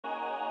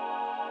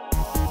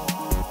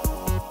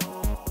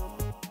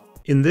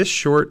In this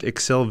short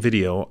Excel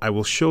video, I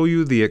will show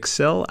you the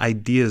Excel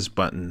Ideas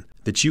button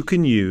that you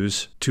can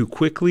use to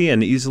quickly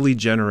and easily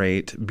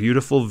generate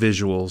beautiful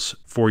visuals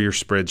for your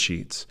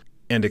spreadsheets.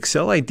 And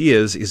Excel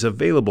Ideas is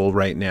available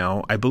right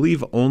now, I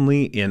believe,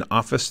 only in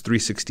Office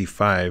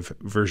 365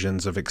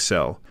 versions of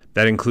Excel.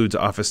 That includes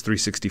Office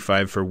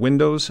 365 for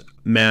Windows,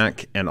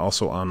 Mac, and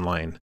also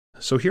online.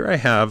 So here I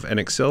have an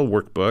Excel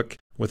workbook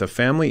with a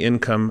family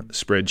income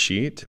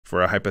spreadsheet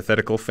for a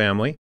hypothetical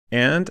family,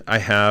 and I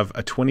have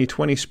a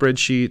 2020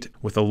 spreadsheet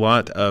with a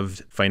lot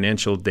of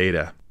financial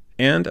data.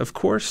 And of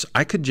course,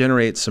 I could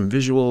generate some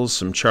visuals,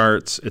 some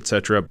charts,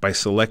 etc. by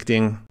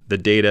selecting the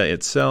data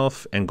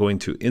itself and going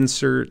to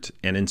Insert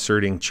and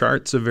inserting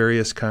charts of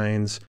various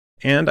kinds.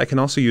 And I can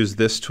also use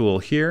this tool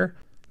here,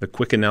 the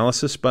Quick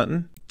Analysis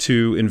button,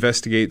 to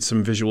investigate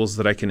some visuals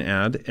that I can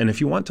add. And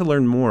if you want to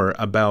learn more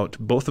about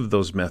both of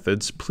those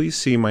methods, please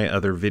see my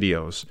other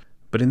videos.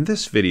 But in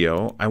this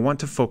video, I want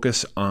to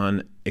focus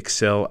on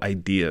Excel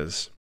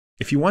Ideas.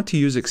 If you want to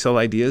use Excel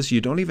Ideas,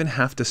 you don't even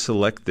have to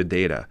select the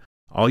data.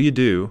 All you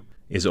do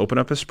is open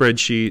up a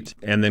spreadsheet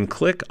and then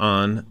click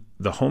on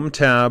the Home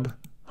tab,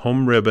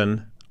 Home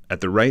ribbon.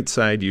 At the right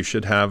side, you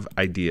should have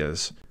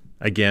Ideas.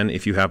 Again,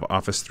 if you have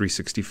Office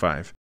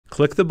 365.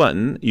 Click the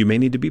button. You may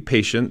need to be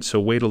patient, so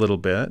wait a little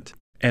bit.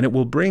 And it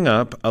will bring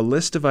up a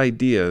list of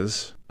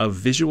ideas of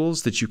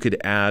visuals that you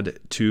could add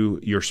to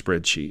your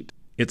spreadsheet.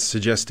 It's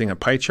suggesting a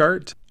pie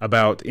chart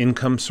about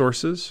income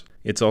sources.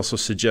 It's also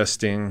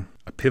suggesting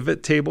a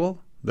pivot table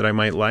that I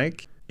might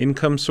like,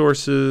 income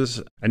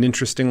sources, an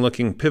interesting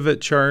looking pivot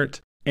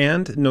chart,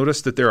 and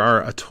notice that there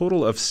are a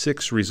total of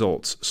 6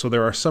 results. So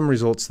there are some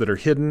results that are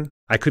hidden.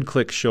 I could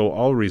click Show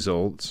All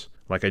Results,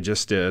 like I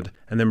just did,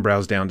 and then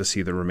browse down to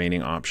see the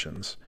remaining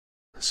options.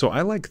 So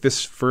I like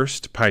this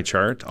first pie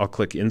chart. I'll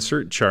click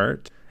Insert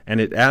Chart, and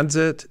it adds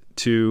it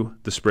to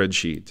the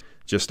spreadsheet,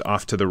 just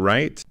off to the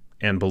right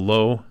and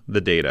below the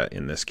data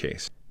in this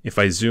case. If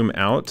I zoom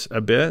out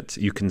a bit,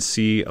 you can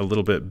see a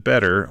little bit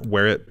better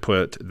where it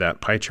put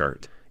that pie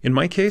chart. In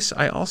my case,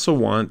 I also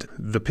want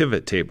the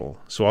pivot table.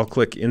 So I'll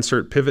click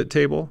Insert Pivot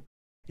Table.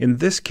 In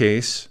this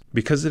case,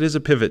 because it is a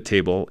pivot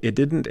table, it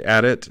didn't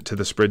add it to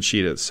the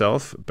spreadsheet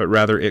itself, but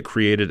rather it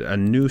created a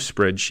new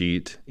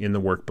spreadsheet in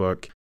the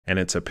workbook, and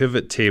it's a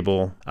pivot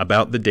table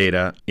about the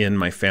data in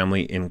my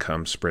family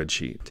income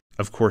spreadsheet.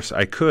 Of course,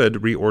 I could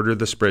reorder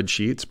the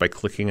spreadsheets by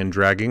clicking and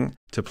dragging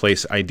to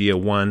place idea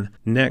 1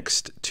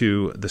 next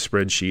to the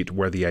spreadsheet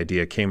where the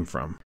idea came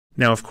from.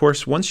 Now, of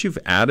course, once you've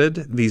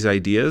added these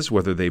ideas,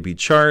 whether they be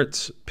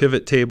charts,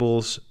 pivot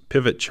tables,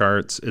 pivot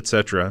charts,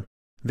 etc.,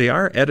 they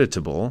are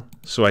editable.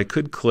 So I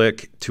could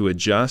click to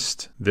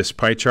adjust this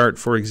pie chart,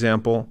 for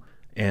example,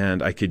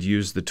 and I could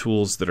use the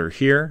tools that are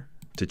here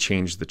to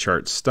change the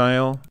chart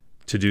style,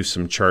 to do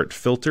some chart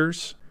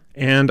filters,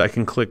 and I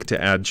can click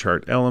to add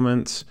chart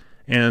elements,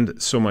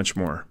 and so much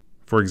more.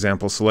 For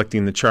example,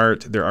 selecting the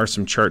chart, there are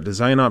some chart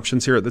design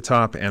options here at the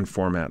top and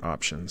format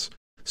options.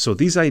 So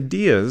these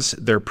ideas,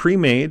 they're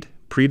pre-made,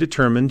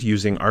 predetermined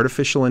using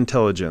artificial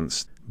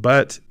intelligence,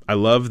 but I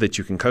love that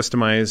you can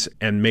customize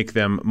and make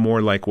them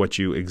more like what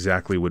you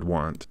exactly would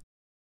want.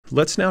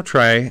 Let's now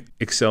try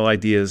Excel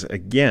Ideas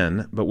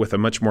again, but with a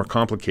much more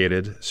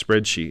complicated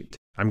spreadsheet.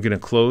 I'm going to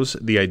close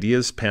the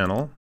Ideas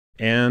panel,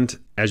 and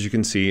as you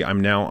can see, I'm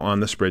now on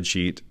the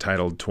spreadsheet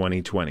titled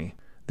 2020.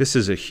 This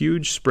is a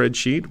huge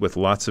spreadsheet with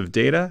lots of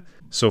data,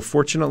 so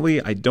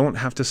fortunately I don't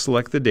have to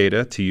select the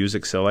data to use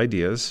Excel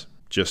Ideas.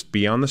 Just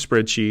be on the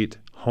spreadsheet,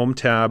 Home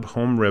tab,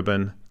 Home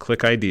ribbon,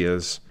 click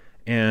Ideas,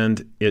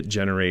 and it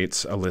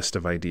generates a list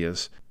of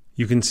ideas.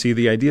 You can see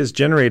the ideas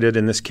generated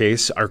in this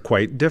case are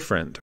quite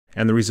different,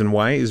 and the reason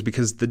why is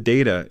because the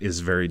data is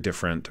very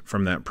different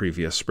from that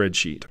previous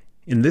spreadsheet.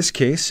 In this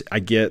case, I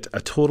get a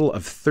total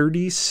of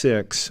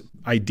 36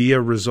 idea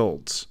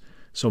results,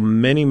 so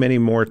many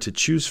more to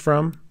choose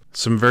from.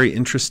 Some very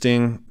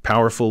interesting,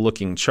 powerful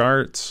looking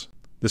charts.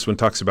 This one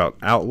talks about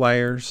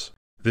outliers.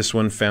 This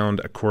one found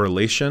a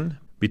correlation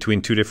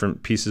between 2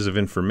 different pieces of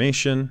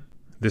information.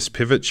 This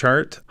pivot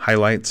chart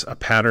highlights a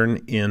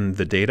pattern in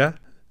the data.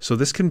 So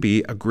this can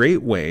be a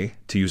great way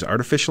to use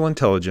artificial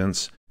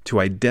intelligence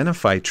to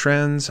identify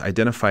trends,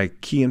 identify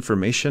key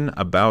information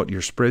about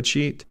your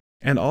spreadsheet,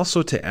 and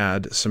also to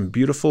add some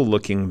beautiful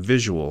looking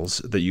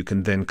visuals that you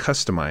can then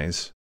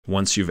customize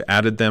once you've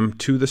added them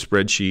to the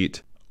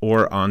spreadsheet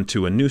or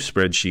onto a new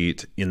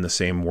spreadsheet in the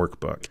same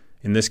workbook.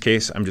 In this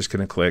case, I'm just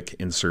going to click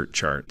Insert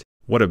Chart.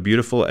 What a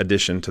beautiful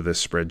addition to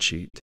this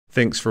spreadsheet.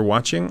 Thanks for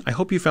watching. I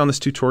hope you found this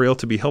tutorial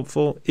to be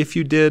helpful. If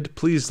you did,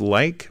 please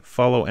like,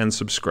 follow, and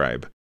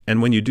subscribe.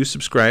 And when you do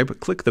subscribe,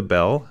 click the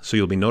bell so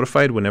you'll be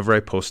notified whenever I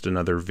post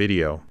another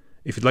video.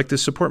 If you'd like to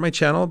support my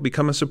channel,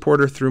 become a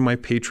supporter through my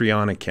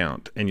Patreon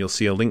account, and you'll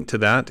see a link to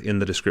that in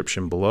the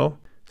description below.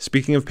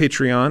 Speaking of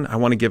Patreon, I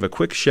want to give a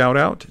quick shout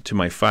out to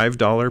my $5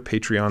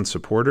 Patreon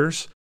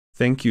supporters.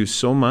 Thank you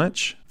so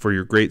much for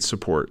your great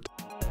support.